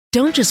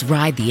Don't just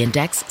ride the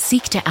index,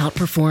 seek to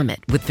outperform it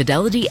with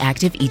Fidelity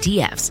Active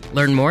ETFs.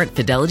 Learn more at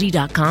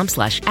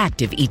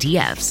fidelity.com/active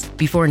ETFs.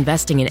 Before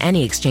investing in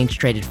any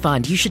exchange-traded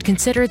fund, you should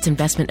consider its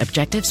investment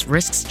objectives,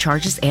 risks,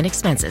 charges, and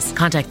expenses.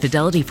 Contact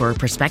Fidelity for a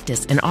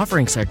prospectus, an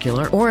offering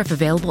circular, or if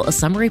available, a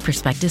summary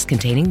prospectus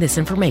containing this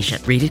information.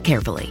 Read it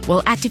carefully.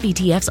 While active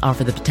ETFs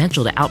offer the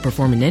potential to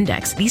outperform an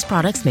index, these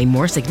products may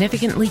more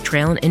significantly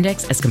trail an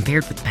index as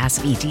compared with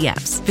passive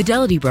ETFs.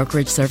 Fidelity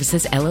Brokerage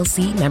Services,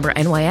 LLC, member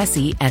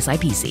NYSE,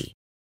 SIPC.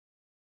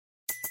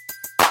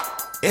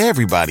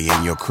 Everybody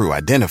in your crew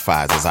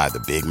identifies as either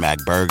Big Mac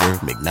Burger,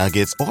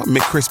 McNuggets, or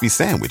McCrispy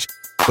Sandwich.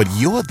 But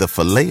you're the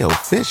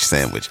Filet-O-Fish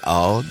Sandwich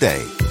all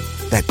day.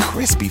 That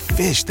crispy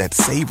fish, that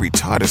savory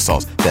tartar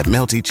sauce, that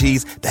melty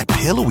cheese, that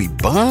pillowy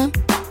bun.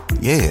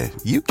 Yeah,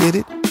 you get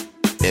it.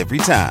 Every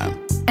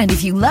time. And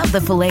if you love the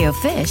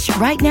Filet-O-Fish,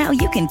 right now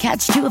you can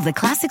catch two of the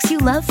classics you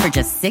love for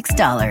just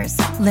 $6.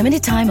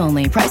 Limited time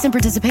only. Price and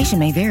participation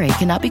may vary.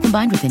 Cannot be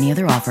combined with any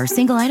other offer.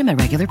 Single item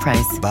at regular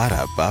price.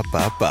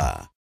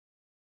 Ba-da-ba-ba-ba.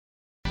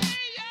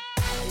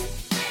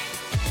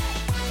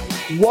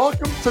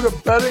 Welcome to the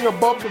Betting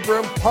Above the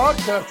Rim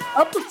podcast,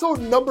 episode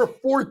number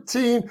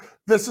 14.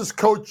 This is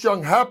Coach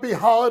Young. Happy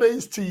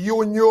holidays to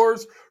you and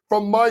yours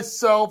from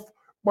myself,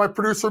 my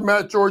producer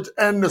Matt George,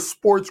 and the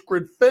Sports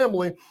Grid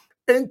family.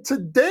 In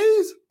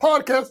today's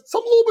podcast,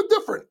 something a little bit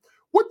different.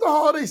 With the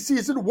holiday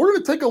season, we're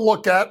going to take a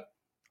look at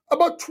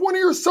about 20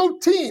 or so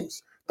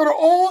teams that are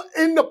all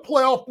in the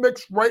playoff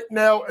mix right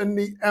now in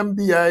the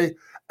NBA,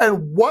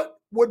 and what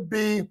would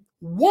be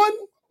one,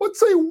 let's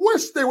say,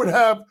 wish they would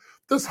have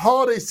this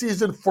holiday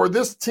season for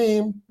this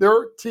team,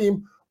 their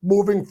team,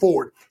 moving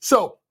forward.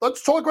 So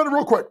let's talk about it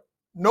real quick.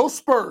 No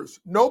Spurs,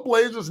 no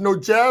Blazers, no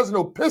Jazz,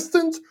 no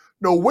Pistons,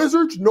 no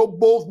Wizards, no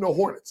Bulls, no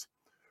Hornets.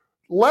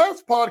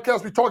 Last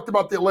podcast, we talked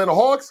about the Atlanta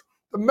Hawks,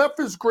 the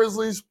Memphis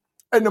Grizzlies,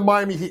 and the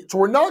Miami Heat. So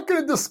we're not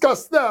going to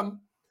discuss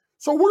them.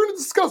 So we're going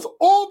to discuss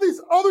all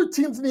these other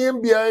teams in the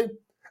NBA,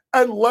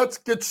 and let's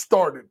get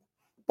started.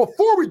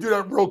 Before we do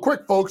that real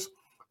quick, folks,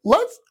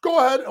 let's go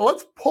ahead and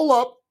let's pull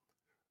up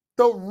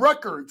the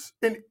records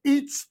in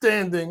each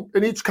standing,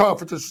 in each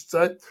conference, I should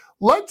say.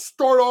 Let's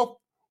start off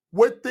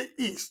with the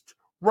East.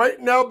 Right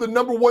now, the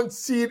number one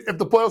seed, if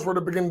the playoffs were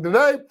to begin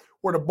today,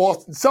 were the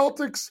Boston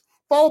Celtics,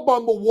 followed by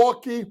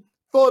Milwaukee,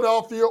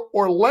 Philadelphia,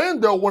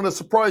 Orlando, one of the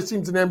surprise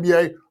teams in the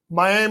NBA,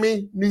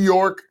 Miami, New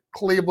York,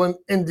 Cleveland,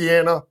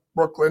 Indiana,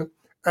 Brooklyn,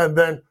 and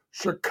then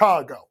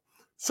Chicago.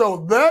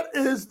 So that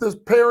is the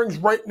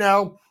pairings right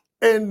now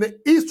in the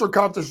Eastern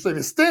Conference,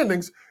 the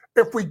standings.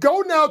 If we go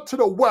now to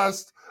the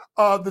West,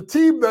 the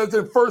team that's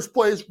in first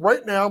place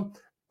right now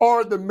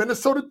are the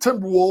Minnesota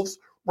Timberwolves,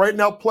 right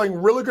now playing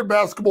really good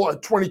basketball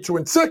at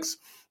 22-6.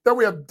 Then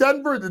we have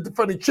Denver, the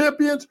defending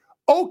champions.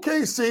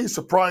 OKC,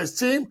 surprise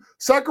team.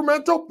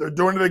 Sacramento, they're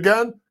doing it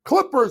again.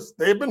 Clippers,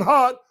 they've been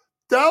hot.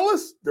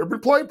 Dallas, they've been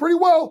playing pretty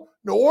well.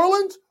 New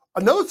Orleans,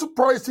 another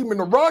surprise team in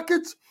the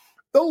Rockets.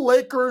 The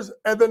Lakers,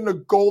 and then the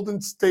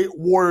Golden State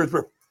Warriors,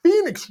 with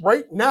Phoenix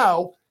right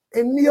now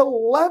in the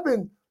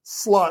 11th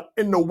slot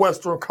in the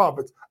Western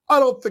Conference. I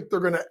don't think they're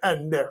going to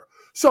end there.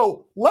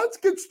 So let's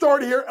get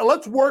started here, and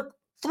let's work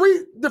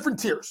three different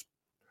tiers.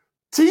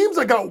 Teams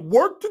that got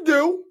work to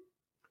do.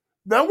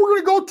 Then we're going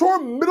to go to our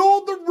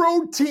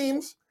middle-of-the-road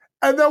teams,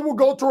 and then we'll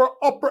go to our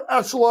upper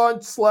echelon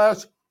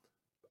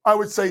 / I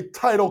would say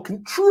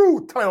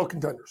true title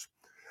contenders.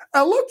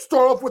 And let's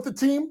start off with the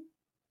team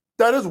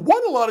that has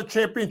won a lot of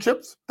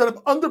championships that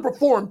have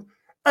underperformed,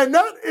 and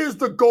that is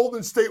the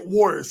Golden State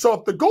Warriors. So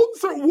if the Golden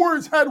State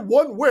Warriors had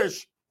one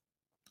wish,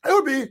 it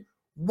would be,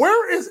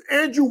 where is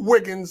Andrew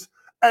Wiggins,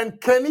 and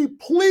can he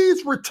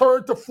please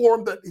return to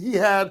form that he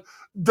had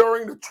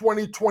during the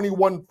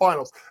 2021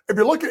 finals? If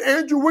you look at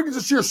Andrew Wiggins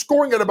this year,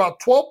 scoring at about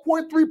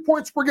 12.3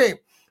 points per game,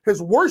 his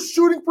worst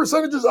shooting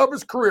percentages of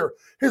his career,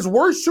 his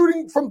worst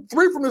shooting from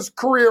three from his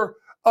career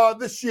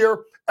this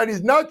year, and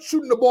he's not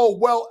shooting the ball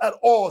well at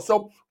all.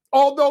 So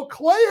although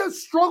Clay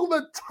has struggled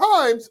at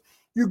times,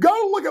 you got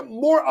to look at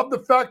more of the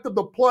fact of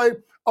the play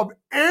of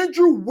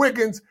Andrew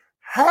Wiggins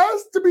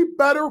has to be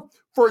better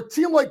for a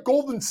team like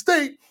Golden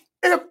State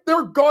if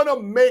they're going to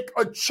make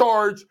a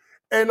charge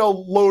in a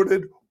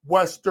loaded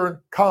Western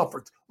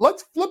Conference.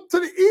 Let's flip to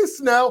the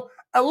East now,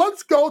 and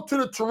let's go to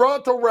the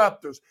Toronto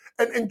Raptors,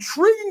 an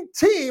intriguing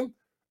team.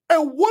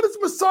 And what is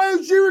Masai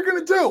Ujiri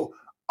going to do?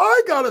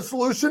 I got a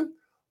solution.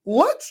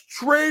 Let's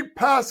trade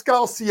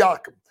Pascal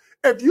Siakam.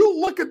 If you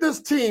look at this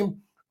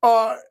team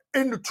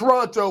in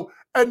Toronto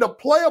and the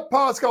play of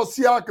Pascal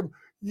Siakam,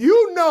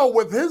 you know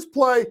with his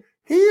play,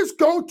 he is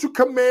going to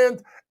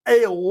command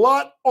a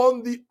lot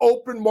on the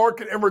open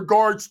market in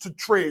regards to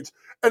trades.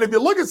 And if you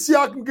look at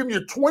Siakam giving you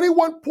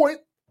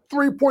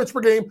 21.3 points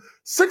per game,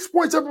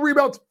 6.7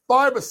 rebounds,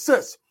 5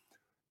 assists.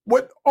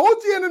 With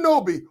OG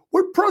Anunoby,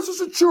 with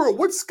Precious Achiuwa,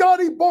 with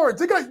Scotty Barnes,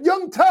 they got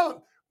young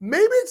talent.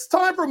 Maybe it's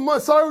time for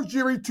Masai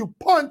Ujiri to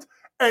punt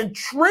and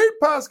trade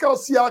Pascal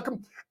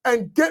Siakam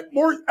and get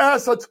more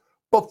assets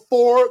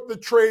before the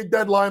trade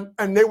deadline,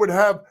 and they would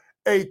have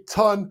a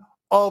ton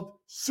of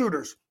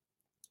suitors.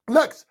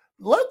 Next,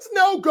 let's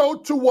now go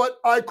to what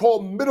I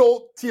call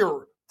middle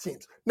tier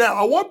teams. Now,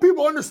 I want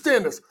people to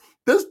understand this.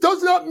 This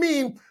does not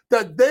mean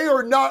that they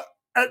are not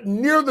at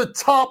near the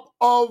top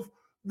of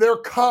their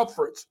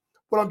conference.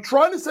 What I'm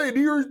trying to say,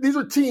 these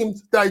are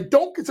teams that I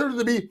don't consider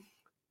to be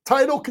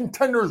title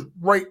contenders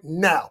right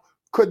now.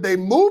 Could they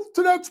move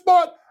to that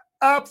spot?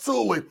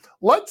 Absolutely.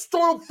 Let's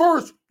start off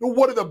first with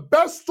one of the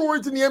best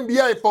stories in the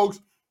NBA, folks,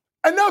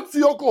 and that's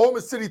the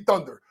Oklahoma City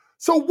Thunder.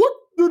 So what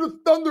do the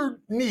Thunder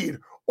need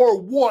or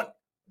want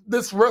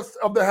this rest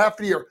of the half of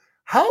the year?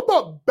 How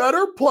about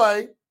better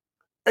play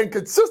and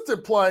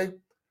consistent play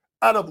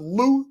out of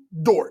Lu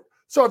Dort?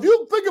 So if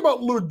you think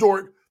about Lu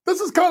Dort, this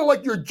is kind of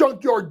like your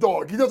junkyard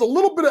dog. He does a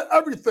little bit of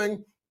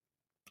everything,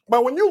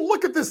 but when you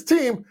look at this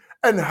team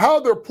and how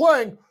they're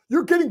playing,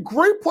 you're getting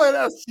great play at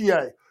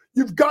SGA.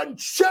 You've gotten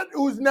Chet,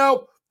 who's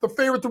now the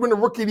favorite to win the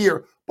Rookie of the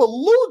Year. But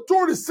Lu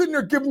Dort is sitting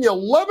there giving you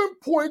 11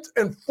 points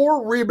and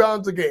 4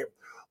 rebounds a game.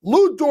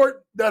 Lu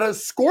Dort, that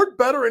has scored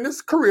better in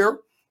his career.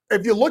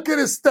 If you look at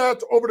his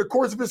stats over the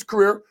course of his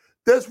career,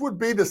 this would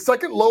be the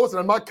second lowest,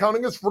 and I'm not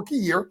counting his rookie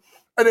year.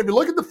 And if you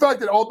look at the fact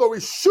that although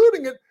he's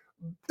shooting it,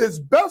 his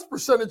best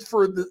percentage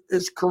for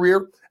his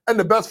career and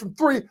the best from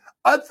three,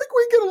 I think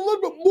we get a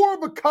little bit more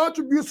of a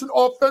contribution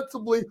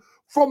offensively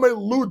from a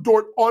Lu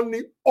Dort on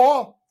the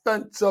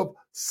offensive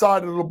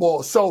side of the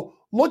ball. So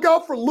look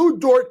out for Lu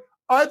Dort.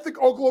 I think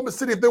Oklahoma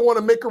City, if they want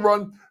to make a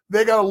run,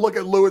 they got to look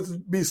at Lu as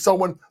be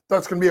someone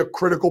that's going to be a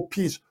critical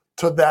piece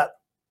to that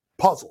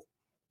puzzle.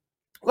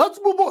 Let's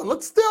move on.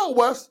 Let's stay out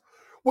west.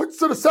 What's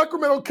to the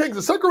Sacramento Kings?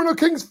 The Sacramento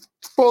Kings,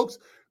 folks,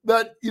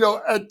 that,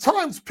 at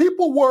times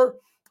people were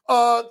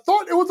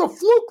thought it was a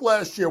fluke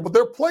last year, but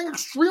they're playing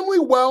extremely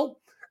well.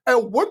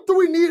 And what do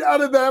we need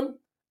out of them?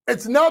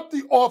 It's not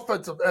the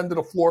offensive end of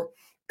the floor.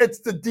 It's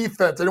the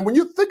defense. And when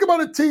you think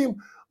about a team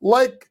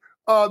like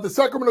the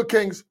Sacramento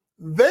Kings,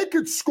 they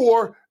could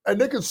score, and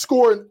they could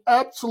score in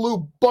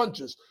absolute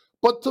bunches.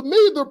 But to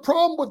me, the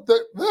problem with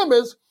them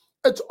is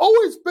it's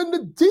always been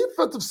the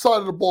defensive side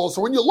of the ball.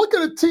 So when you look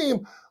at a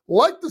team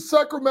like the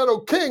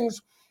Sacramento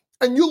Kings,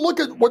 and you look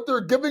at what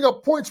they're giving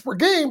up points per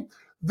game,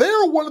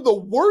 they're one of the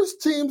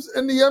worst teams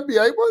in the NBA.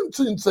 Well, I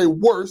shouldn't say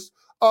worst.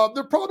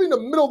 They're probably in the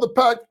middle of the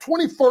pack,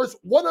 21st,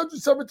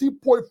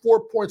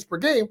 117.4 points per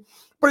game.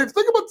 But if you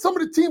think about some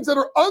of the teams that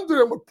are under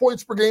them with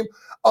points per game,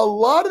 a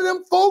lot of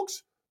them,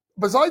 folks,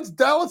 besides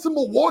Dallas and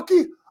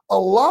Milwaukee, a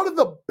lot of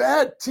the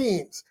bad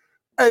teams.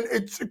 And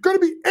it's going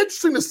to be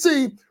interesting to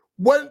see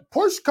when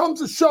push comes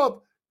to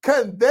shove,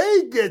 can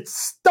they get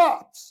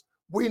stops?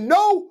 We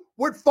know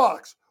with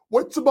Fox,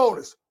 with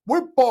Sabonis,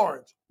 with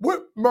Barnes,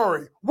 with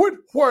Murray, with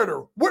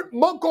Huerter, with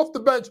Monk off the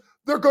bench,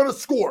 they're going to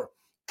score.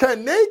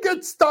 Can they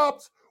get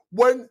stops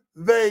when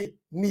they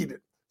need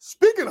it?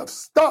 Speaking of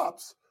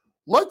stops,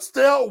 let's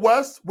stay out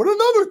west with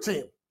another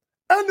team,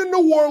 and the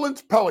New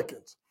Orleans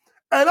Pelicans.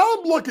 And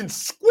I'm looking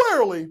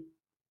squarely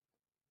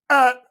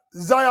at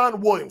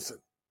Zion Williamson.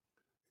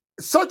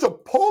 Such a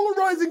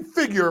polarizing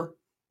figure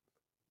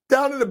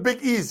down in the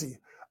Big Easy.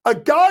 A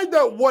guy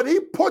that when he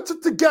puts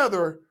it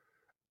together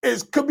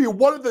could be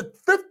one of the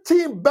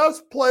 15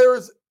 best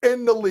players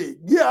in the league.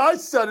 Yeah, I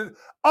said it.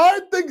 I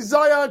think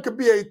Zion could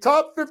be a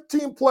top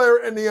 15 player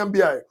in the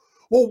NBA.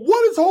 Well,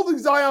 what is holding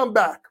Zion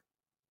back?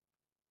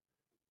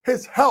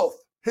 His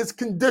health, his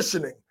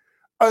conditioning.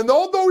 And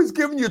although he's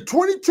giving you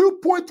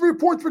 22.3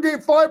 points per game,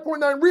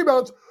 5.9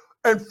 rebounds,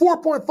 and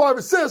 4.5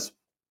 assists,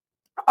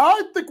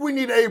 I think we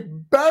need a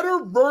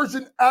better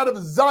version out of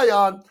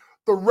Zion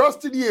the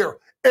rest of the year.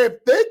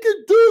 If they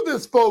can do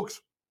this,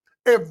 folks,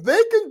 if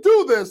they can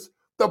do this,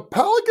 the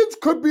Pelicans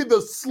could be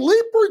the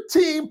sleeper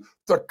team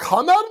to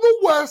come out of the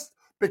West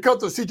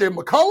because of C.J.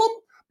 McCollum,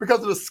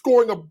 because of the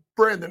scoring of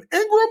Brandon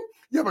Ingram.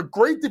 You have a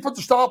great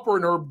defensive stopper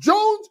in Herb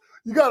Jones.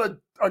 You got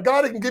a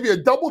guy that can give you a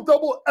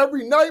double-double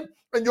every night,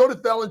 and Jonas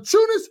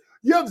Valanciunas.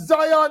 You have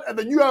Zion, and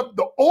then you have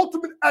the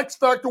ultimate X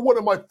factor, one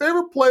of my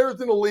favorite players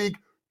in the league,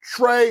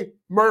 Trey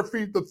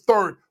Murphy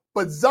III.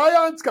 But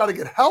Zion's got to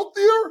get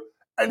healthier,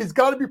 and he's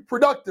got to be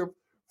productive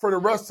for the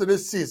rest of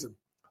this season.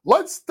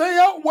 Let's stay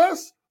out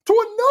west to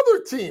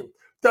another team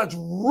that's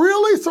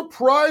really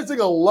surprising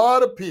a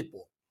lot of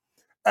people,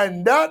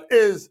 and that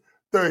is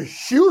the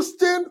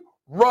Houston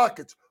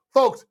Rockets.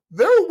 Folks,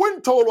 their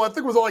win total, I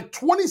think, was like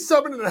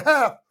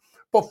 27.5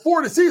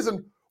 before the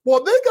season.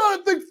 Well, they got,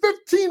 I think,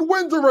 15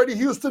 wins already,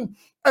 Houston.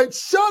 And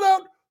shout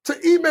out to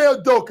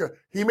Ime Udoka.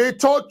 He may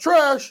talk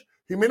trash.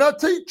 He may not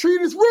treat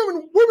his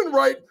women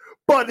right,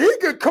 but he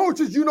can coach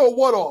his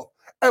you-know-what off.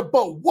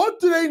 But what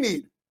do they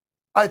need?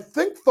 I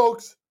think,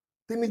 folks,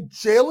 they need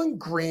Jalen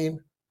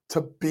Green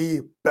to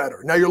be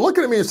better. Now, you're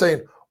looking at me and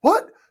saying,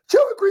 what?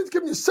 Jalen Green's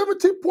giving you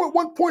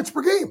 17.1 points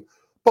per game.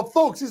 But,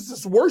 folks, he's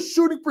his worst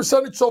shooting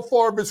percentage so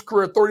far of his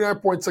career,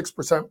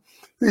 39.6%.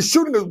 He's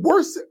shooting his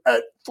worst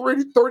at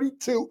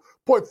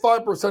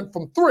 32.5%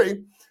 from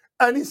three,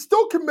 and he's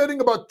still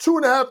committing about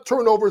 2.5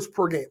 turnovers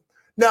per game.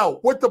 Now,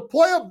 with the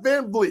play of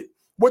Van Vliet,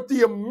 with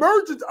the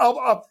emergence of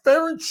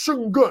Farron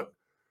Şengün,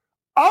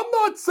 I'm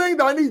not saying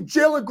that I need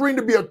Jalen Green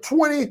to be a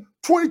 20,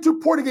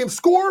 22-point-a-game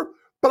scorer,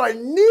 but I need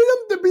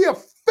him to be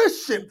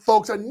efficient,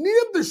 folks. I need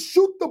him to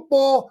shoot the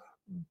ball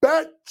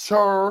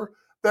better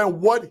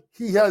than what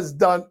he has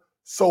done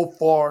so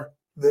far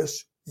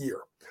this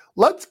year.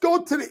 Let's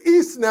go to the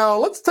East now.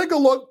 Let's take a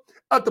look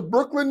at the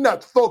Brooklyn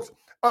Nets, folks.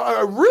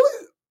 I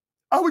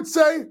would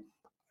say,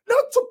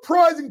 not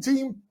surprising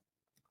team,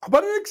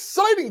 but an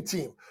exciting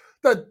team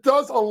that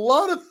does a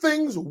lot of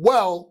things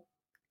well,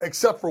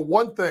 except for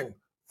one thing.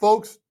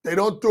 Folks, they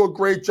don't do a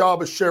great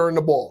job of sharing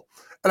the ball.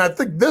 And I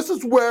think this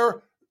is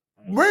where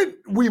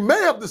we may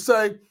have to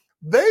say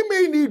they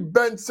may need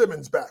Ben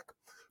Simmons back,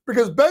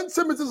 because Ben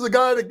Simmons is a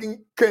guy that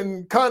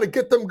can kind of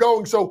get them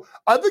going. So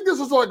I think this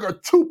is like a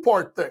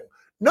two-part thing.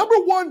 Number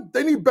one,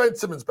 they need Ben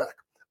Simmons back.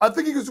 I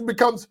think he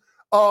becomes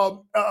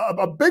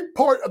a big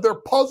part of their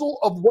puzzle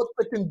of what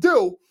they can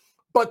do.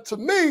 But to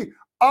me,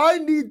 I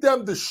need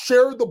them to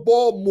share the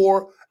ball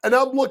more. And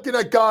I'm looking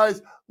at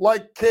guys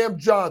like Cam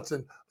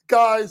Johnson,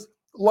 guys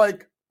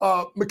like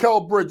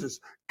Mikal Bridges,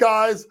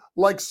 guys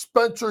like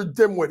Spencer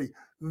Dinwiddie.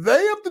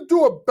 They have to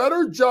do a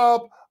better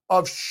job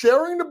of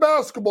sharing the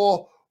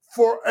basketball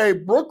for a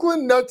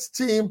Brooklyn Nets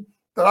team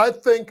that I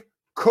think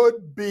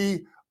could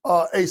be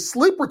a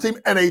sleeper team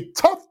and a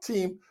tough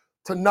team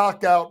to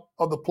knock out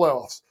of the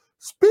playoffs.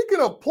 Speaking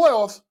of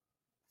playoffs,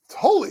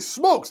 holy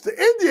smokes, the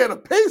Indiana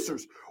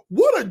Pacers.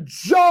 What a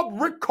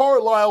job Rick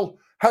Carlisle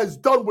has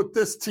done with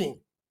this team.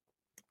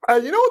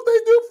 And you know what they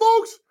do,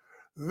 folks?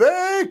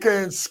 They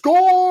can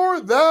score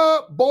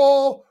that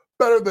ball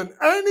better than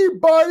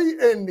anybody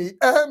in the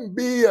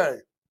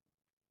NBA.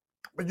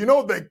 But you know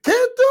what they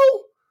can't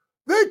do?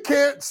 They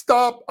can't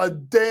stop a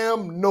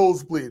damn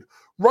nosebleed.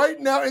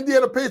 Right now,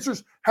 Indiana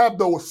Pacers have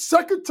the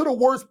second to the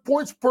worst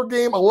points per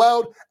game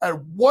allowed at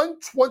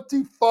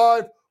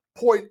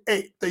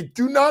 125.8. They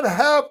do not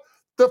have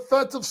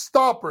defensive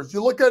stoppers.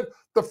 You look at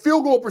the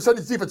field goal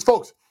percentage defense,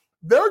 folks,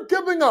 they're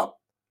giving up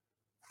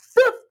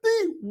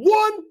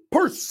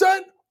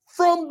 51%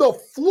 from the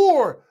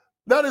floor.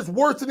 That is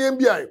worse than the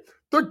NBA.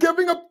 They're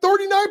giving up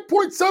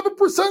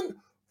 39.7%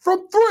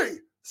 from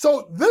three.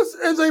 So this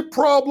is a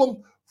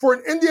problem for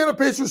an Indiana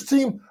Pacers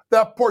team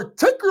that,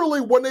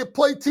 particularly when they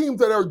play teams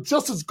that are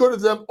just as good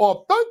as them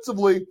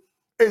offensively,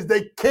 is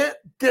they can't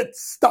get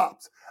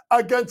stops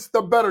against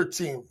the better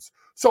teams.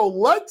 So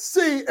let's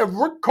see if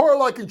Rick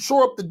Carlisle can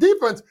shore up the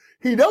defense.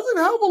 He doesn't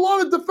have a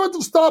lot of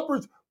defensive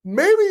stoppers.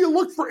 Maybe you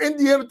look for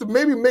Indiana to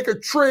maybe make a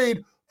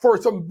trade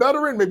for some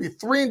veteran, maybe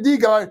 3-and-D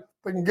guy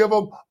that can give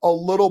them a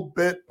little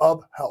bit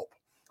of help.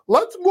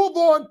 Let's move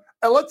on,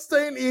 and let's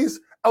stay in the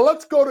East, and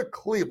let's go to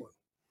Cleveland.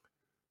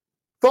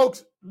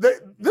 Folks,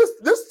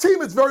 this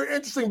team is very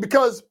interesting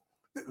because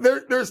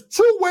there's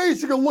two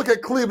ways you can look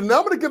at Cleveland. Now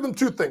I'm going to give them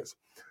two things.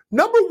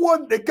 Number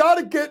one, they got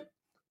to get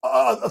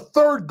a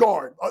third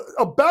guard,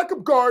 a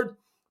backup guard,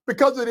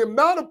 because of the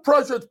amount of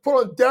pressure it's put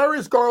on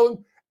Darius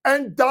Garland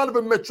and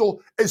Donovan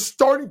Mitchell is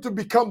starting to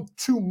become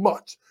too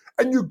much.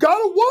 And you got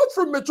to watch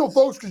for Mitchell,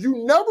 folks, because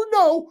you never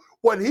know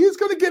when he's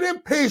going to get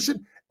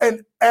impatient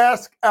and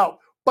ask out.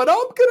 But I'm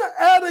going to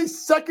add a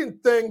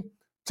second thing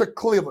to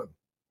Cleveland.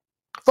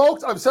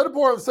 Folks, I've said it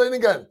before, I'm saying it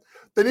again.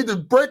 They need to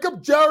break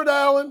up Jared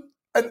Allen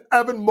and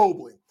Evan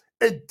Mobley.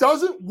 It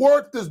doesn't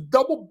work, this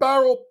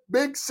double-barrel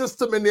big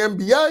system in the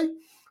NBA.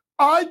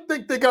 I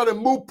think they got to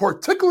move,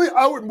 particularly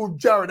I would move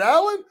Jared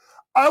Allen.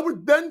 I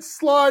would then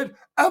slide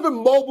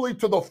Evan Mobley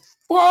to the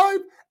 5,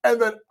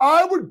 and then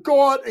I would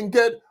go out and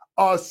get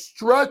a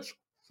stretch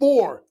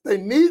 4. They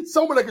need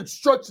someone that can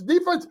stretch the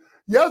defense.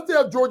 Yes, they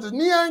have Georges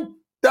Niang.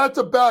 That's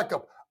a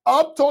backup.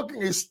 I'm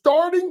talking a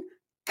starting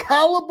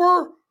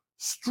caliber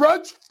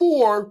stretch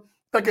 4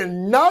 that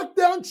can knock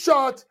down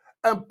shots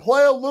and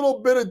play a little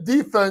bit of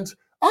defense.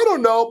 I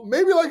don't know,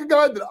 maybe like a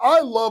guy that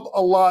I love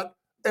a lot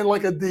and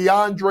like a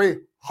DeAndre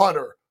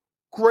Hunter.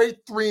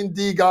 Great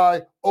 3-and-D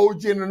guy.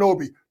 OG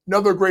Anunoby,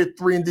 another great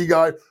 3-and-D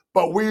guy.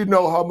 But we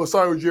know how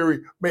Masai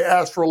Ujiri may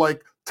ask for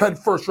like 10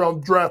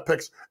 first-round draft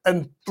picks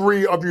and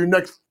 3 of your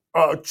next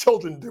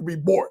children to be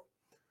born.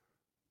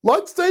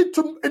 Let's stay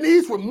in the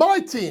East with my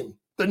team,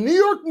 the New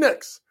York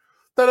Knicks,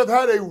 that have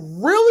had a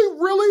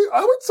really, really,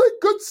 I would say,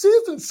 good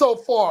season so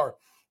far,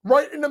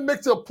 right in the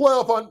mix of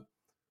playoff hunt.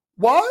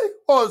 Why?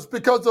 Well, it's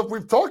because of,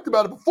 we've talked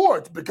about it before,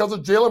 it's because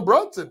of Jalen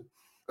Brunson.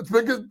 It's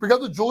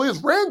because of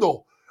Julius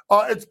Randle.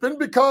 It's been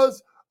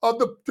because of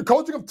the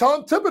coaching of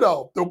Tom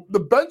Thibodeau, the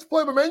bench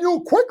play of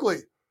Emmanuel Quickley.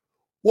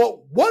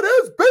 Well, what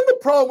has been the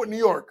problem with New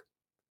York?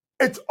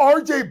 It's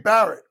R.J.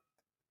 Barrett.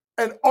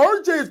 And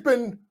R.J. has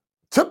been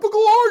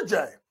typical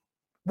R.J.,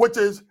 which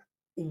is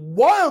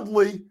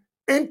wildly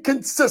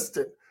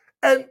inconsistent,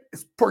 and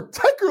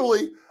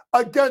particularly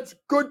against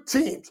good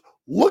teams.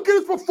 Look at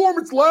his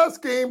performance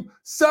last game,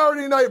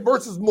 Saturday night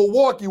versus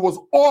Milwaukee, was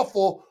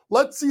awful.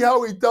 Let's see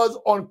how he does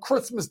on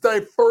Christmas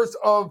Day, first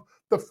of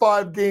the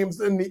 5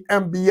 games in the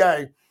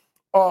NBA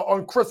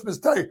on Christmas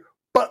Day.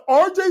 But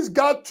RJ's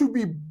got to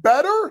be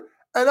better,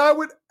 and I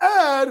would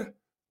add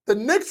the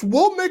Knicks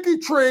will make a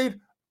trade.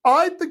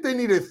 I think they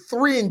need a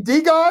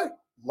 3-and-D guy,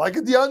 like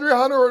a DeAndre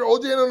Hunter or an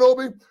OG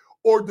Anunoby.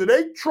 Or do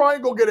they try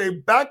and go get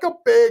a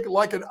backup big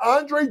like an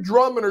Andre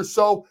Drummond or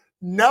so?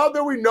 Now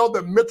that we know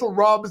that Mitchell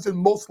Robinson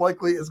most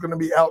likely is going to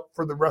be out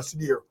for the rest of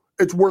the year,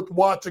 it's worth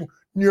watching.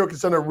 New York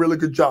has done a really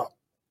good job.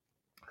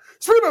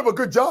 Speaking of a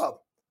good job,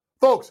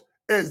 folks,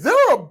 is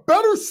there a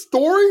better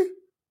story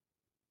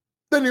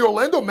than the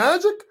Orlando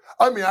Magic?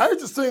 I mean, I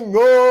just saying,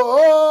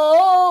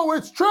 oh,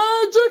 it's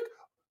tragic.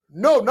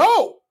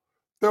 No.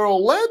 The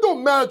Orlando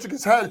Magic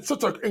has had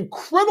such an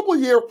incredible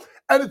year,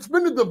 and it's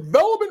been the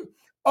development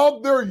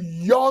of their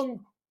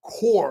young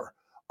core,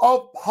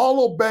 of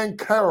Paolo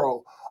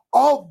Banchero,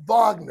 of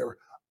Wagner,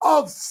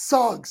 of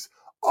Suggs,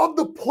 of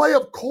the play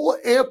of Cole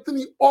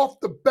Anthony off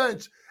the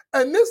bench.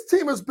 And this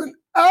team has been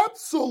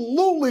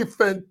absolutely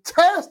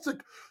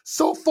fantastic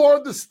so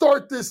far to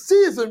start this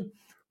season.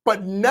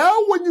 But now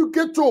when you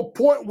get to a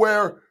point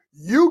where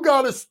you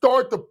got to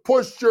start to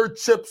push your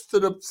chips to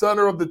the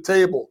center of the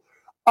table,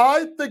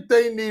 I think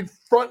they need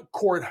front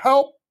court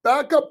help,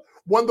 backup.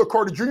 Wendell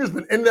Carter Jr. has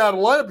been in and out of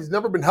the lineup. He's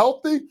never been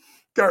healthy.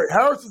 Gary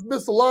Harris has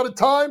missed a lot of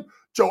time.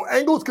 Joe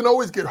Ingles can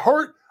always get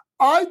hurt.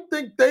 I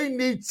think they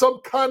need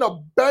some kind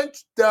of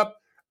bench depth,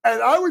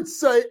 and I would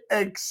say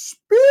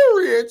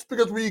experience,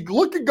 because when you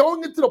look at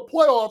going into the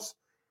playoffs,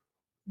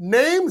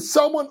 name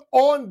someone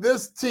on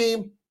this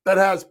team that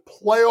has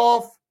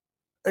playoff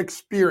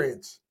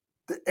experience.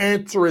 The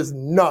answer is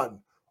none.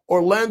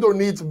 Orlando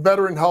needs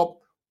veteran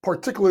help,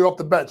 particularly off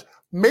the bench.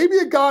 Maybe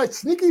a guy,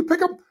 sneaky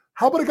pickup.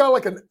 How about a guy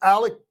like an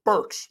Alec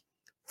Burks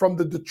from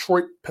the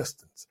Detroit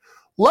Pistons?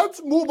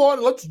 Let's move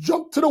on. Let's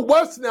jump to the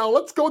West now.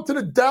 Let's go to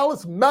the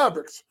Dallas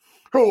Mavericks,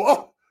 who,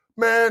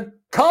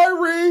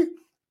 Kyrie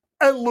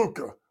and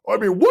Luka. I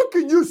mean, what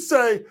can you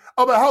say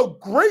about how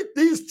great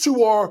these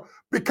two are,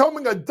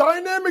 becoming a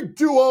dynamic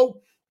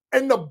duo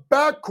in the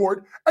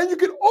backcourt? And you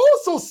can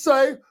also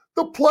say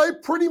the play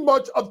pretty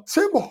much of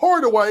Tim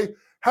Hardaway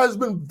has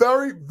been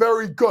very,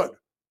 very good.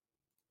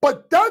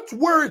 But that's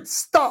where it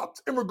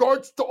stopped in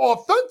regards to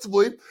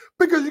offensively,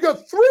 because you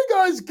got three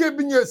guys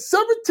giving you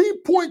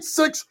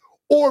 17.6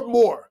 or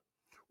more.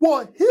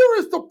 Well, here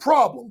is the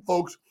problem,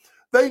 folks.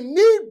 They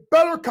need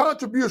better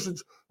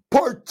contributions,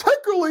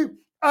 particularly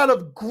out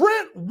of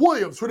Grant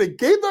Williams, who they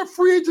gave that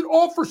free agent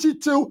offer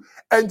sheet to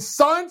and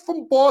signed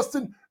from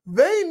Boston.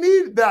 They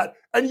need that.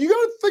 And you got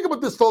to think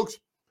about this, folks.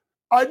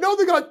 I know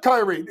they got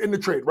Kyrie in the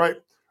trade, right?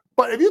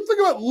 But if you think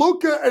about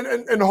Luka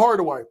and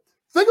Hardaway,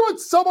 think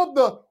about some of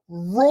the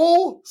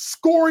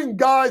role-scoring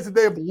guys that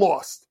they have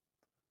lost.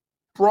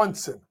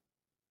 Brunson,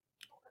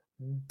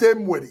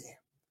 Dinwiddie,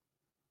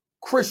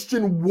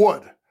 Christian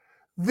Wood.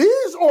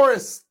 These are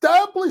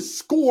established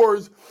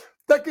scorers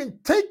that can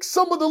take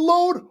some of the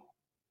load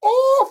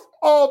off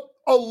of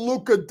a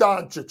Luka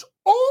Doncic,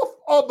 off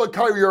of a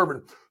Kyrie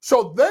Irving.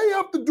 So they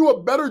have to do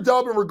a better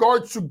job in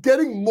regards to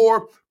getting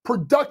more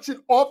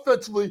production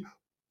offensively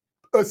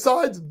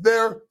besides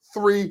their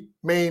three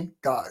main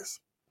guys.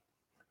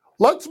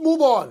 Let's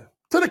move on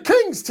to the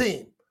Kings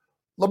team.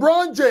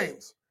 LeBron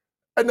James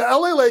and the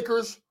LA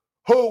Lakers,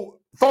 who,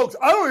 folks,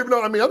 I don't even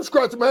know. I mean, I'm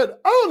scratching my head.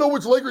 I don't know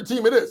which Laker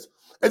team it is.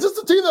 Is this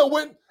the team that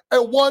went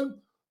and won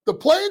the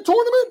play-in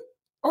tournament?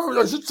 Or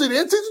I should say the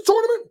in-season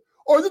tournament?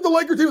 Or is it the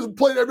Laker team that's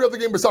played every other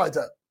game besides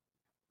that?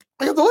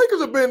 Because the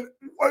Lakers have been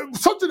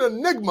such an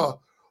enigma.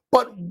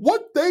 But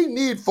what they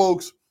need,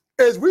 folks,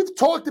 is we've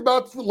talked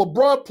about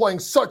LeBron playing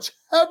such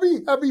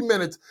heavy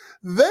minutes.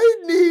 They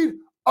need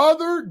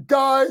other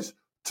guys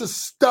to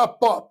step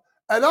up.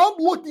 And I'm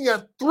looking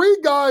at three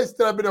guys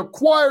that have been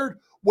acquired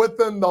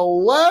within the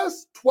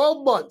last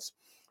 12 months.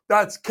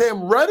 That's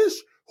Cam Reddish,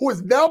 who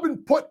has now been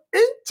put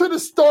into the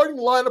starting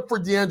lineup for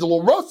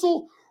D'Angelo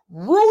Russell,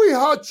 Rui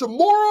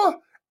Hachimura,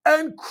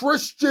 and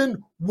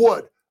Christian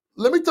Wood.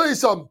 Let me tell you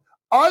something.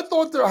 I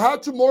thought that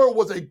Hachimura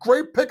was a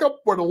great pickup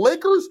for the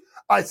Lakers.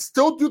 I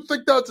still do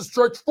think that's a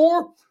stretch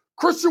four.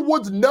 Christian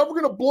Wood's never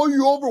going to blow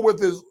you over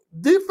with his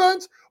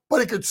defense,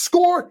 but he could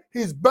score.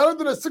 He's better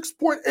than a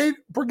 6.8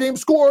 per game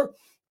scorer.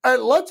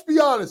 And let's be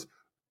honest,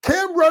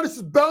 Cam Reddish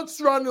has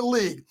bounced around the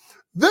league.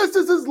 This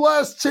is his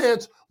last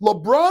chance.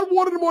 LeBron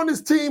wanted him on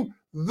his team.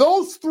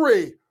 Those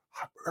three,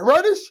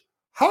 Reddish,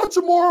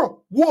 Hachimura,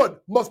 Wood,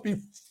 must be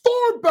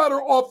far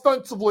better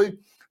offensively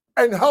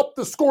and help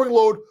the scoring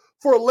load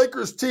for a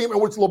Lakers team in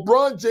which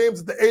LeBron James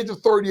at the age of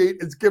 38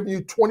 is giving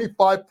you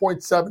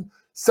 25.7,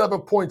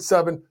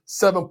 7.7,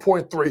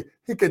 7.3.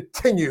 He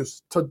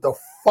continues to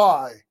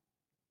defy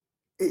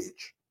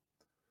age.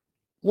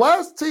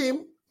 Last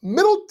team,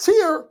 middle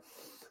tier,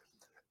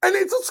 and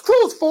it's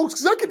close, folks,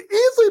 because I could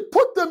easily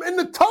put them in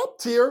the top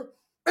tier,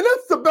 and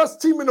that's the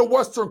best team in the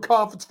Western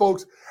Conference,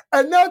 folks,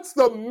 and that's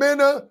the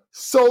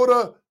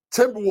Minnesota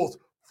Timberwolves.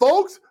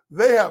 Folks,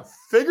 they have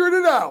figured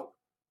it out.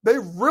 They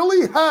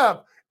really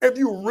have. If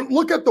you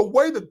look at the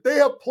way that they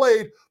have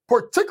played,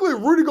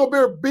 particularly Rudy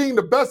Gobert being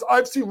the best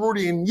I've seen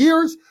Rudy in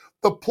years,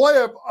 the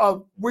play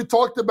of we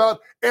talked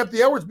about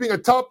Anthony Edwards being a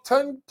top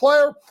 10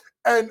 player,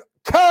 and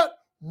Cat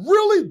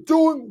really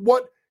doing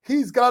what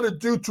he's got to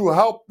do to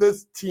help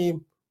this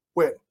team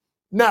win.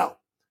 Now,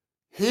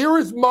 here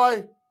is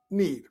my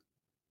need.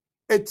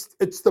 It's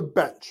the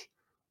bench.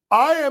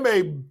 I am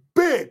a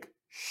big,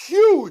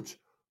 huge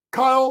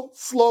Kyle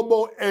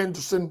Slow-Mo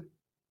Anderson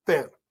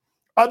fan.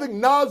 I think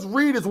Naz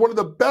Reid is one of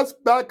the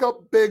best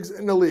backup bigs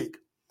in the league.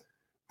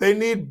 They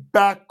need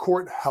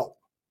backcourt help.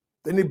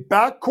 They need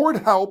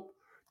backcourt help.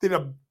 They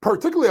need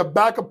particularly a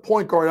backup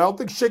point guard. I don't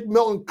think Shake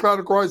Milton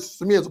categorizes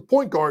to me as a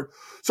point guard.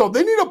 So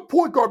they need a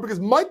point guard because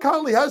Mike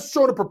Conley has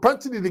shown a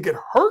propensity to get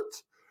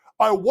hurt.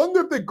 I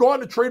wonder if they go on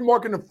to trade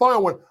market and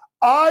find one.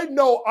 I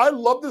know I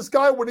love this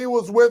guy when he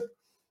was with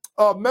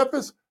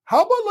Memphis.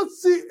 How about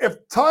let's see if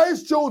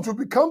Tyus Jones, who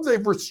becomes a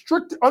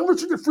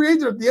unrestricted free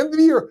agent at the end of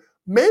the year,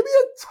 maybe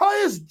a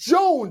Tyus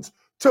Jones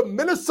to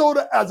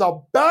Minnesota as a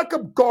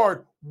backup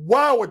guard.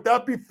 Wow, would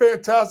that be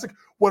fantastic?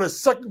 With a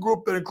second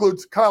group that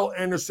includes Kyle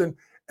Anderson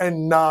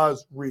and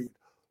Naz Reid.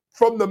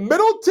 From the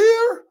middle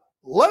tier,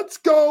 let's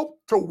go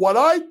to what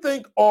I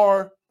think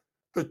are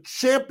the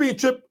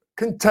championship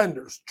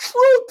contenders,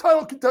 true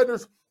title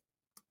contenders.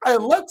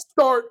 And let's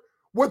start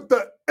with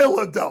the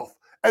Philadelphia.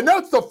 And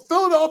that's the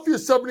Philadelphia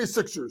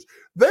 76ers.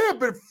 They have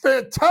been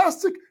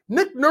fantastic.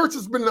 Nick Nurse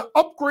has been an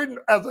upgrade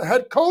as a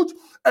head coach.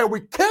 And we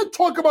can't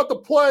talk about the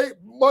play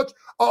much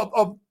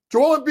of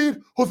Joel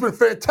Embiid, who's been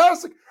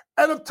fantastic,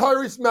 and of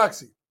Tyrese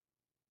Maxey.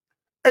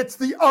 It's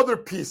the other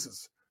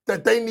pieces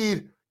that they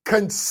need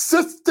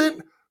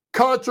consistent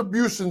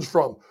contributions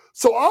from.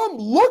 So I'm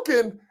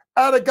looking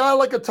at a guy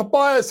like a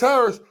Tobias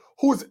Harris,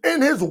 who's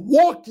in his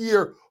walk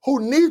year, who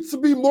needs to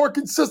be more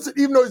consistent,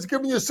 even though he's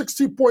giving you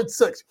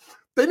 16.6.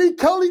 They need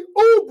Kelly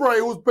Oubre,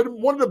 who's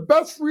been one of the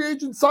best free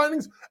agent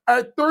signings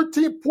at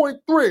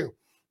 13.3.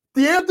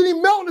 D'Anthony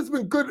Melton has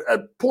been good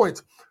at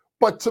points.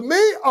 But to me,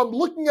 I'm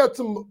looking at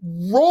some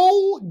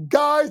role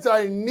guys that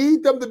I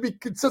need them to be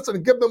consistent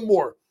and give them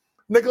more.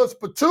 Nicholas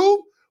Batum,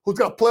 who's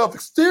got playoff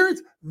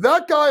experience.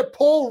 That guy,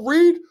 Paul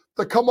Reed,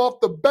 to come off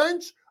the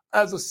bench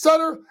as a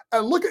center.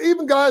 And look at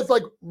even guys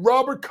like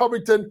Robert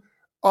Covington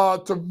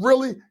to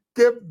really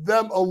give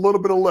them a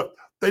little bit of lift.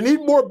 They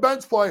need more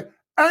bench play.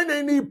 And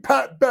they need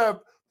Pat Bev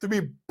to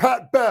be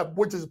Pat Bev,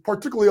 which is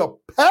particularly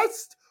a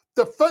pest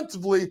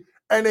defensively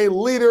and a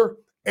leader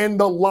in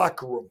the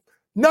locker room.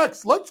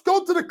 Next, let's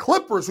go to the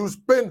Clippers, who's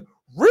been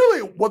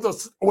really with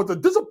a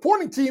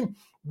disappointing team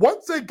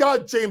once they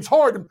got James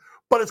Harden,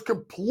 but it's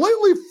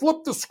completely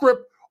flipped the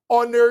script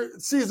on their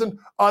season.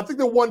 I think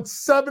they won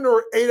 7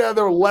 or 8 out of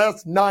their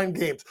last 9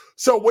 games.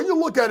 So when you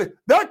look at it,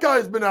 that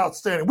guy's been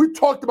outstanding. We've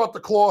talked about the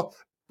Claw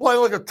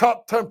playing like a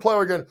top 10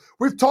 player again.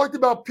 We've talked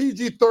about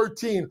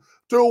PG-13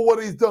 doing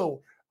what he's doing.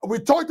 We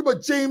talked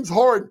about James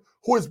Harden,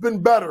 who has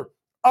been better.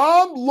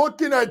 I'm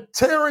looking at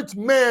Terrence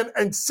Mann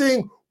and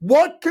seeing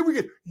what can we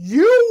get.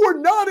 You were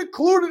not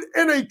included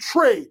in a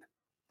trade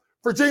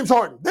for James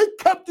Harden. They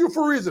kept you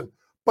for a reason.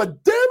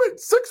 But damn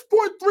it,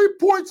 6.3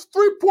 points,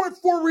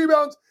 3.4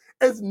 rebounds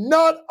is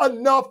not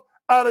enough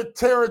out of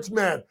Terrence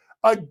Mann.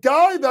 A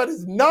guy that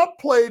has not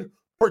played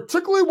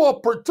particularly well,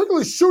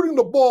 particularly shooting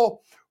the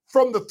ball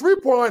from the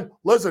three-point line.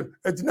 Listen,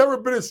 it's never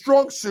been a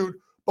strong suit,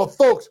 but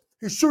folks,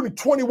 he's shooting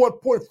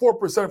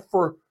 21.4%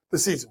 for the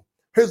season.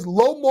 His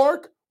low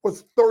mark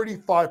was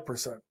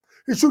 35%.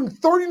 He's shooting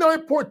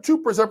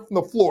 39.2% from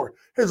the floor.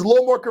 His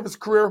low mark of his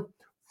career,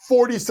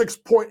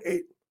 46.8.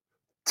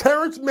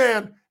 Terrence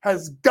Mann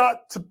has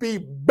got to be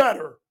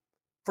better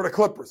for the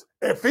Clippers.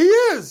 If he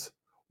is,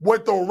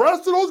 with the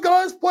rest of those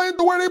guys playing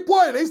the way they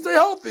play and they stay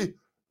healthy,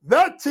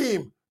 that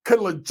team can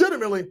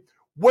legitimately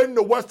win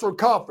the Western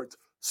Conference.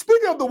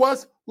 Speaking of the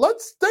West,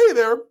 let's stay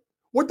there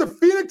with the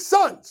Phoenix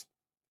Suns.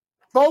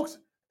 Folks,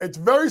 it's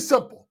very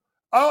simple.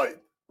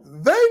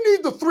 They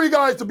need the 3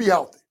 guys to be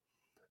healthy.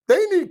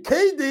 They need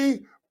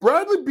KD,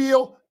 Bradley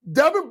Beal,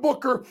 Devin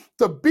Booker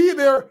to be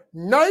there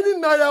night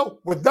in, night out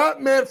with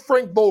that man,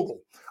 Frank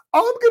Vogel.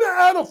 I'm going to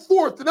add a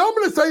 4th, and I'm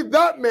going to say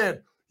that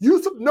man,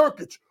 Yusuf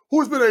Nurkic,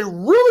 who's been a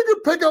really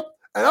good pickup,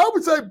 and I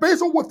would say,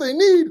 based on what they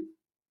need,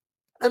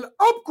 an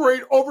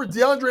upgrade over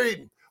DeAndre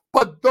Ayton.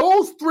 But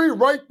those 3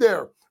 right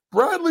there,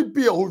 Bradley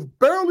Beal, who's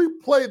barely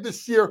played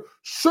this year,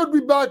 should be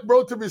back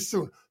relatively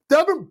soon.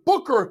 Devin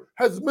Booker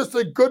has missed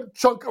a good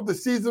chunk of the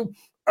season,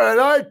 and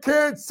I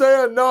can't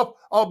say enough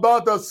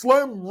about the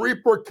Slim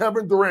Reaper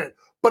Kevin Durant.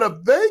 But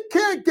if they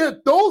can't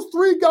get those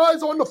 3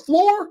 guys on the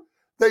floor,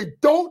 they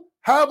don't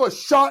have a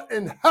shot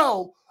in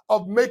hell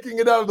of making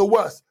it out of the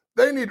West.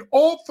 They need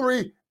all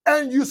 3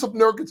 and Yusuf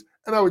Nurkic,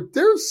 and I would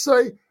dare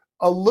say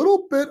a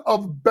little bit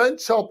of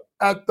bench help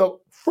at the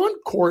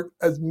front court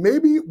as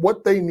maybe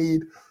what they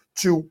need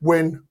to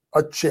win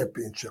a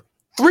championship.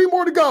 3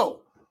 more to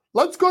go.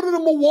 Let's go to the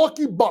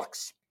Milwaukee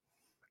Bucks.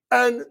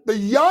 And the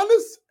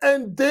Giannis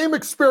and Dame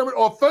experiment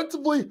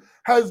offensively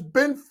has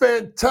been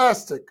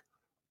fantastic.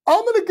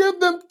 I'm going to give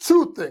them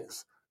 2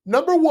 things.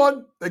 Number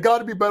 1, they got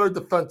to be better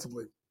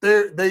defensively.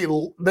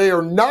 They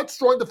are not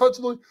strong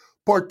defensively,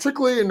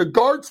 particularly in the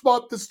guard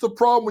spot. This is the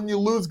problem when you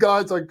lose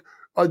guys like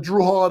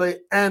Drew Holiday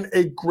and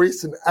a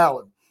Grayson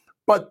Allen.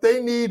 But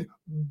they need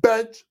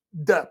bench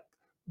depth.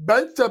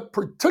 Bench depth,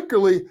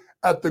 particularly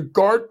at the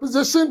guard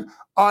position.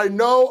 I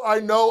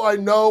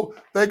know.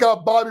 They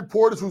got Bobby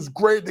Portis, who's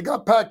great. They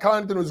got Pat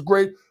Connaughton, who's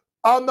great.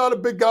 I'm not a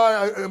big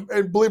guy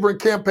and believer in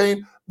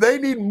campaign. They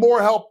need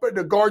more help at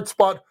the guard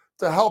spot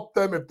to help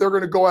them if they're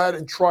going to go ahead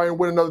and try and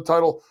win another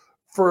title.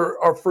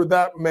 for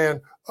that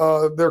man,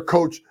 their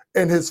coach,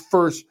 in his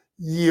first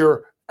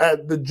year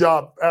at the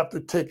job after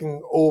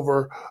taking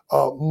over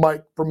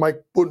Mike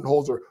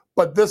Budenholzer.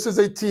 But this is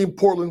a team,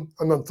 Portland.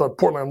 I'm looking at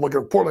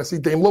Portland. I see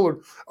Dame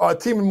Lillard. A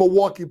team in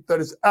Milwaukee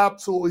that is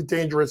absolutely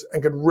dangerous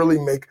and can really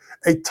make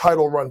a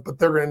title run. But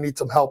they're going to need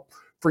some help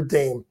for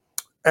Dame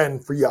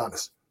and for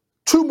Giannis.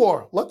 Two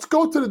more. Let's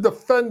go to the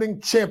defending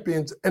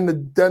champions and the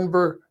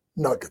Denver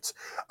Nuggets.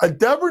 A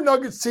Denver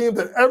Nuggets team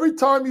that every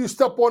time you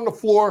step on the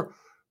floor,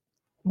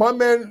 my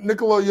man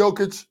Nikola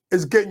Jokic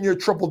is getting you a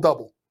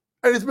triple-double.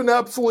 And it's been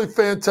absolutely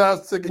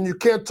fantastic, and you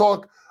can't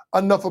talk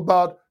enough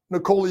about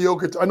Nikola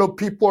Jokic. I know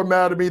people are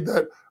mad at me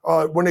that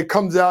when it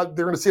comes out,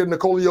 they're going to see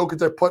Nikola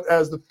Jokic I put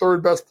as the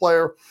third best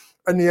player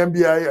in the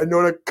NBA. I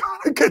know that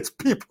kind of gets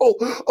people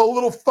a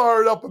little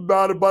fired up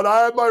about it, but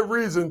I have my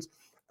reasons.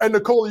 And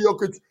Nikola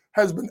Jokic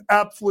has been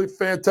absolutely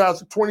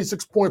fantastic.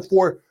 26.4,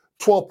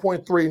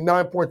 12.3,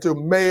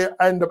 9.2, may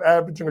end up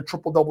averaging a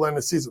triple-double in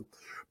the season.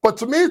 But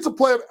to me, it's a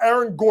play of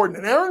Aaron Gordon.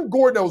 And Aaron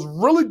Gordon, that was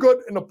really good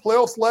in the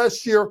playoffs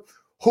last year,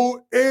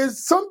 who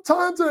is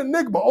sometimes an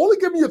enigma, only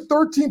giving you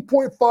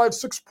 13.5,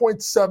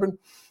 6.7.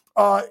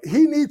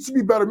 He needs to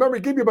be better. Remember,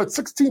 he gave you about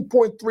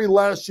 16.3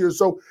 last year.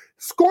 So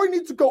scoring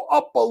needs to go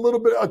up a little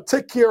bit, a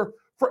tick here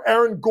for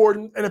Aaron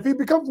Gordon. And if he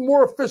becomes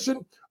more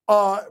efficient,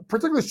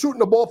 particularly shooting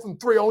the ball from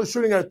three, only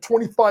shooting at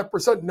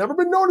 25%, never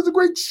been known as a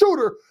great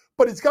shooter,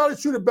 but he's got to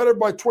shoot it better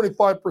by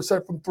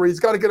 25% from three.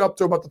 He's got to get up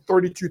to about the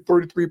 32,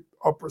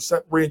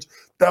 33% range.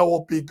 That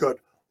will be good.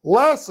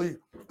 Lastly,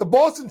 the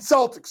Boston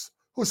Celtics,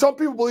 who some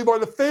people believe are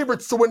the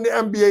favorites to win the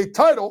NBA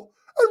title,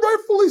 and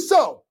rightfully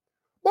so.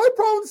 My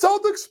problem with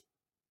Celtics,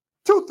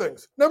 two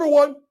things. Number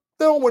one,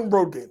 they don't win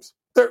road games.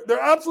 They're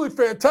absolutely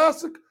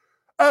fantastic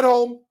at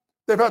home.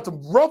 They've had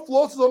some rough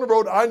losses on the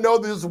road. I know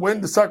this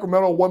win, the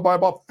Sacramento won by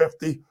about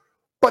 50,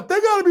 but they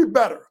got to be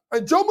better.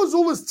 And Joe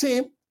Mazzulla's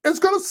team is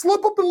going to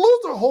slip up and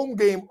lose a home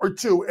game or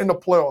two in the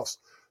playoffs.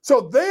 So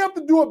they have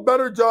to do a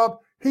better job.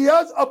 He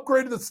has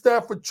upgraded the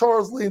staff with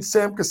Charles Lee and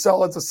Sam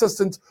Cassell as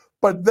assistants,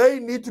 but they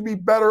need to be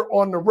better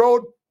on the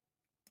road.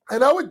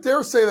 And I would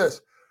dare say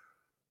this.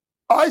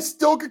 I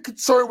still get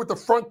concerned with the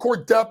front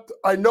court depth.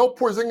 I know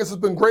Porzingis has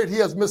been great. He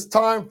has missed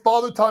time.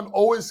 Father time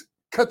always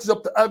catches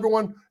up to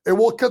everyone. It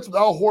will catch up to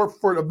Al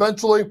Horford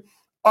eventually.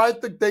 I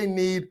think they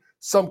need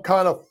some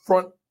kind of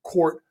front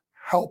court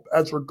help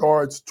as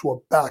regards to a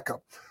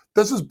backup.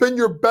 This has been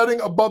your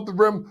Betting Above the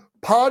Rim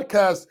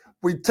podcast.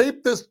 We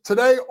taped this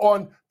today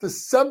on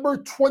December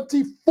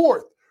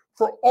 24th.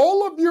 For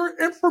all of your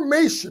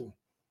information,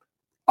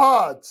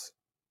 odds,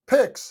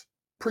 picks,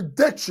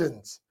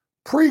 predictions,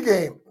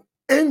 pregame,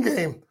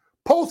 in-game,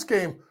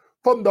 postgame,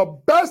 from the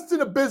best in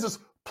the business,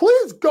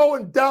 please go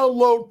and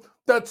download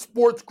that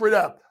Sports Grid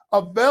app.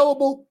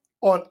 Available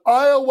on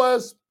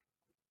iOS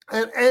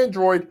and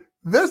Android.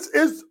 This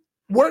is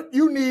what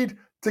you need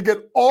to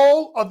get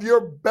all of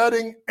your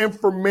betting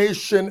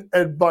information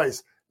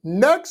advice.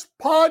 Next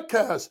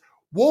podcast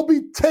will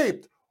be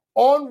taped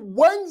on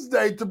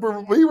Wednesday to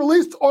be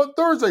released on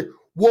Thursday.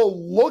 We'll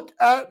look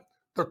at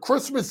the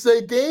Christmas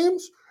Day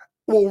games,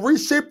 we'll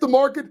reshape the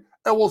market,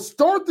 and we'll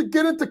start to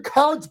get into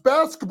college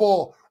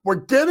basketball. We're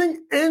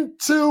getting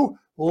into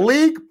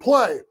league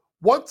play.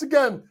 Once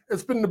again,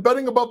 it's been the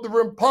Betting Above the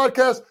Rim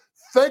podcast.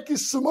 Thank you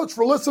so much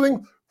for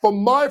listening.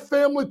 From my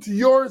family to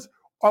yours,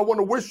 I want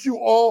to wish you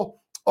all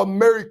a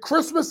Merry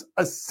Christmas,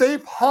 a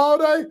safe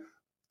holiday.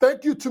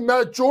 Thank you to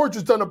Matt George,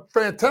 who's done a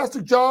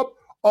fantastic job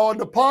on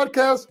the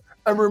podcast.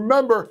 And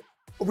remember,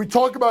 we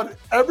talk about it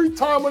every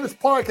time on this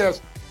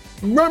podcast.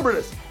 Remember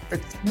this,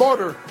 it's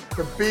smarter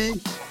to be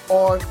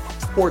on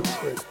Sports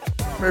Grid.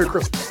 Merry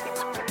Christmas.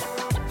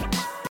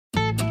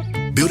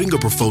 Building a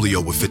portfolio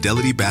with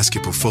Fidelity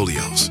Basket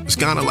Portfolios is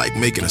kind of like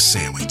making a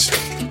sandwich.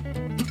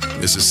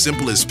 It's as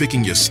simple as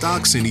picking your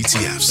stocks and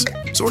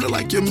ETFs, sort of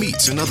like your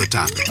meats and other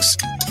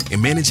toppings, and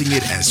managing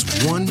it as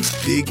one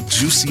big,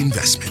 juicy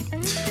investment.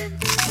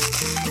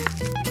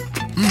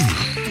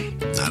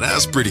 Now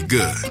that's pretty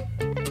good.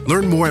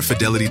 Learn more at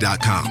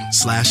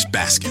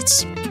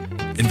Fidelity.com/baskets.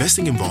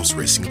 Investing involves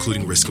risk,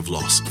 including risk of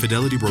loss.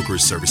 Fidelity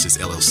Brokerage Services,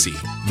 LLC.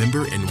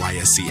 Member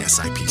NYSE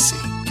SIPC.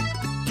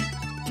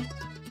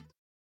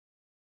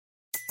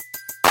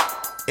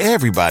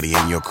 Everybody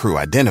in your crew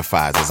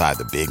identifies as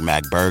either Big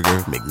Mac Burger,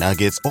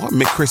 McNuggets, or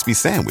McCrispy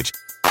Sandwich.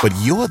 But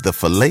you're the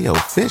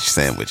Filet-O-Fish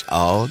Sandwich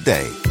all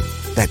day.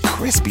 That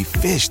crispy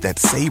fish, that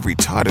savory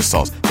tartar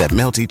sauce, that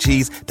melty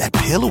cheese, that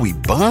pillowy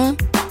bun.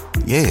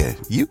 Yeah,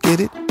 you get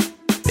it.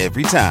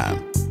 Every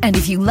time. And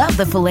if you love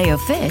the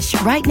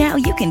Filet-O-Fish, right now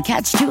you can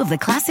catch two of the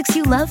classics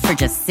you love for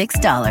just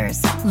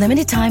 $6.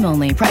 Limited time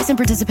only. Price and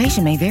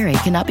participation may vary.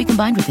 Cannot be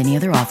combined with any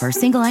other offer.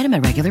 Single item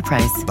at regular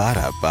price.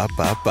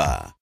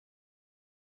 Ba-da-ba-ba-ba.